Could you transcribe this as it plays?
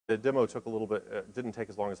The demo took a little bit, didn't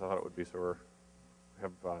take as long as I thought it would be, so we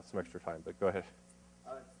have some extra time, but go ahead.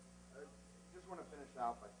 I just want to finish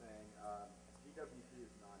out by saying GWT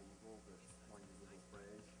is not evil, this one evil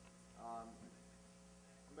phrase,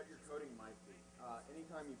 but your coding might be.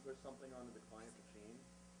 Anytime you push something onto the client machine,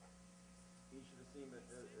 you should assume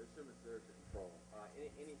it's there to control.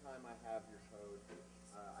 Anytime I have your code,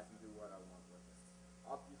 I can do what I want with it.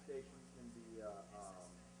 Obfuscation can be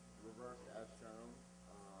reversed as shown,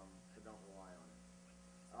 so don't rely on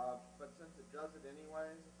it. But since it does it anyway,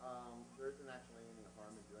 there isn't actually any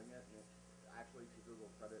harm in doing it. And actually, to Google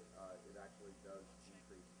credit, it actually does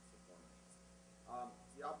increase performance.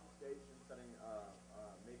 The obfuscation setting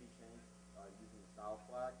may be changed using the style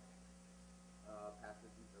flag past the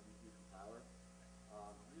GWT compiler.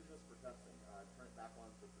 Use this for testing. Turn it back on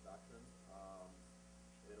for production.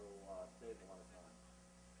 It'll save a lot of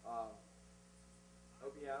time.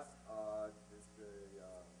 OBF is the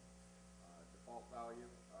default value.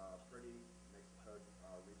 Pretty makes the code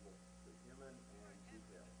readable to a human, and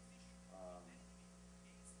detail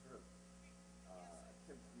sort of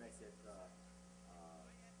attempts to make it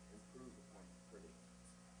improve upon pretty.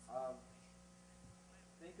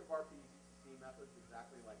 Think of RPC methods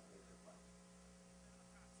exactly like page requests.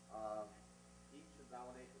 Each should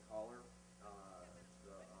validate the caller,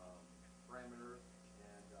 the parameters,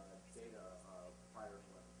 and data prior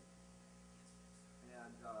to execution.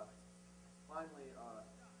 And finally,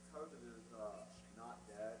 code that is not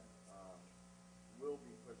dead will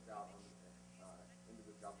be pushed out into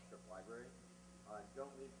the JavaScript library.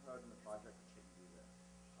 Don't leave code in the project that shouldn't do this,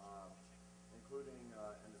 including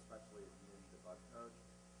and especially in debug code.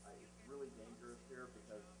 It's really dangerous here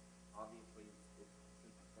because obviously, since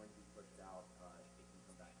it's going to be pushed out, it can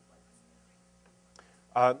come back to bite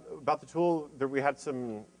you. About the tool, we had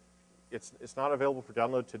some. It's not available for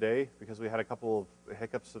download today because we had a couple of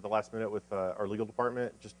hiccups at the last minute with our legal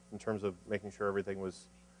department, just in terms of making sure everything was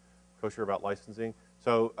kosher about licensing.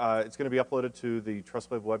 So it's going to be uploaded to the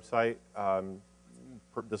TrustWave website.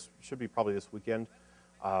 This should be probably this weekend.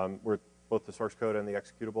 We're both the source code and the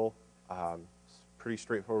executable. It's pretty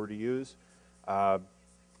straightforward to use. And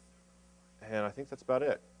I think that's about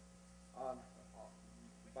it.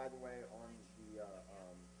 By the way, on the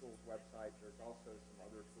tools website, there's also some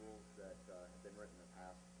other tools that have been written in the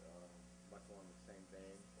past, much along the same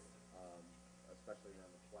vein, especially around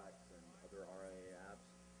the Flex and other RIA apps.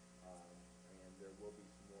 And there will be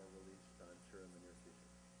some more released, I'm sure, in the near future.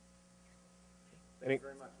 Thank you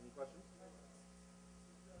very much. Any questions?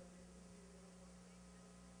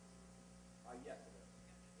 Yes, it is.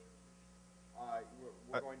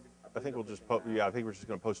 We're going to. I think we'll just I think we're just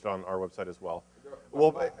going to post it on our website as well.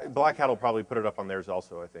 Well, Black Hat will probably put it up on theirs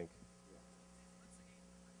also, I think.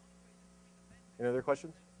 Any other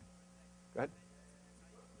questions? Go ahead.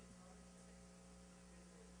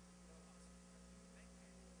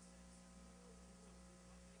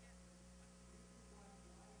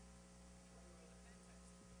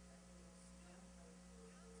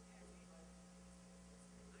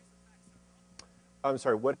 I'm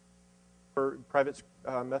sorry, what for private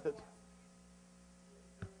methods?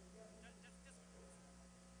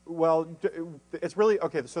 Well, it's really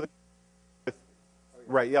okay. So,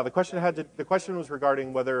 right, yeah. The question was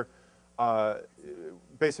regarding whether,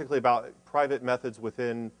 basically about private methods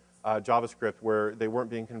within JavaScript where they weren't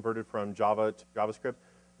being converted from Java to JavaScript.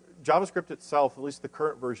 JavaScript itself, at least the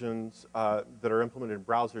current versions that are implemented in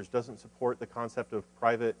browsers, doesn't support the concept of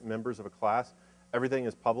private members of a class. Everything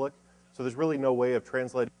is public, so there's really no way of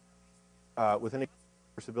translating with any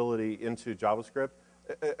reversibility into JavaScript.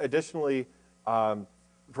 Additionally,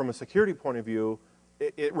 from a security point of view,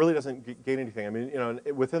 it really doesn't gain anything. I mean, you know,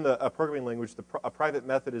 within a programming language, a private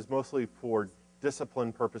method is mostly for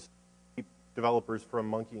discipline purposes, to keep developers from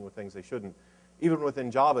monkeying with things they shouldn't. Even within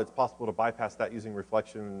Java, it's possible to bypass that using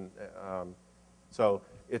reflection. So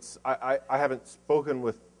I haven't spoken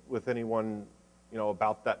with anyone, you know,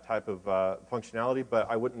 about that type of functionality, but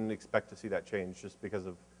I wouldn't expect to see that change just because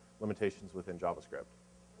of limitations within JavaScript.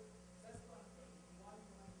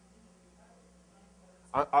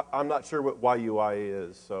 I'm not sure what YUI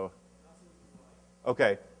is, so.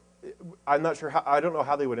 Okay. I'm not sure how, I don't know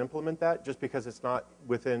how they would implement that just because it's not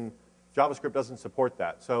within, JavaScript doesn't support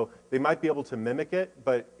that. So they might be able to mimic it,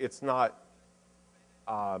 but it's not,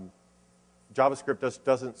 JavaScript just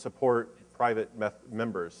doesn't support private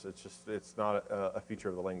members. It's not a feature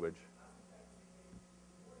of the language.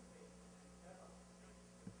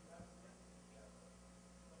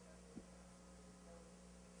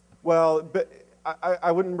 Well, but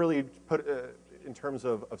I wouldn't really put it in terms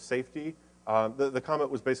of safety. The comment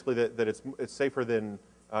was basically that it's safer than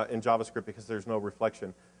in JavaScript because there's no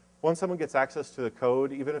reflection. once someone gets access to the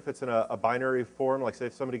code, even if it's in a binary form, like say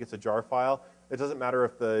if somebody gets a jar file, it doesn't matter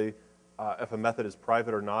if a method is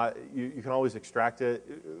private or not. You can always extract it.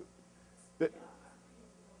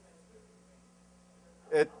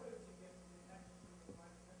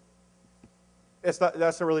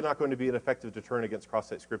 That's really not going to be an effective deterrent against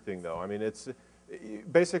cross-site scripting, though. I mean, it's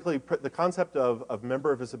basically the concept of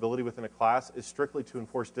member visibility within a class is strictly to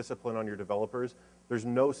enforce discipline on your developers. There's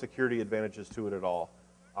no security advantages to it at all.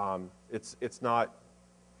 It's not.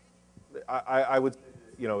 I would,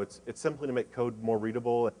 it's simply to make code more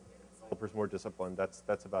readable and developers more disciplined.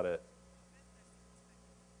 That's about it.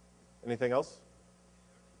 Anything else?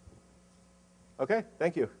 Okay,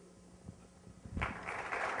 thank you.